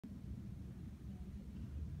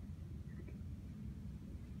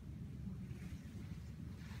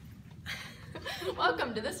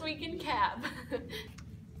Welcome to This Week in Cab.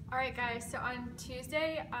 Alright guys, so on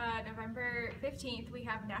Tuesday, November 15th, we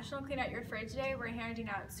have National Clean Out Your Fridge Day. We're handing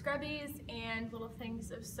out scrubbies and little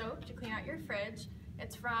things of soap to clean out your fridge.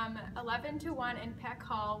 It's from 11 to 1 in Peck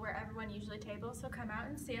Hall, where everyone usually tables, so come out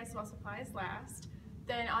and see us while supplies last.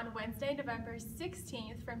 Then on Wednesday, November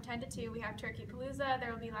 16th, from 10 to 2, we have Turkeypalooza.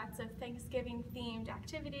 There will be lots of Thanksgiving-themed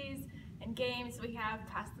activities and games. We have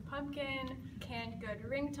Pass the Pumpkin, canned good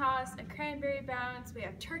ring toss, a cranberry bounce. We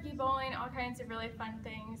have turkey bowling, all kinds of really fun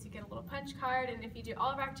things. You get a little punch card, and if you do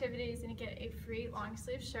all of our activities, then you get a free long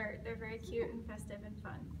sleeve shirt. They're very cute and festive and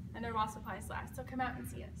fun, and they're while supplies last, so come out and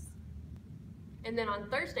see us. And then on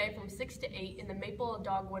Thursday from 6 to 8 in the Maple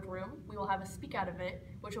Dogwood room, we will have a speak out event,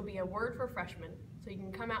 which will be a word for freshmen. So you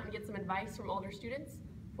can come out and get some advice from older students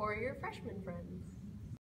for your freshman friends.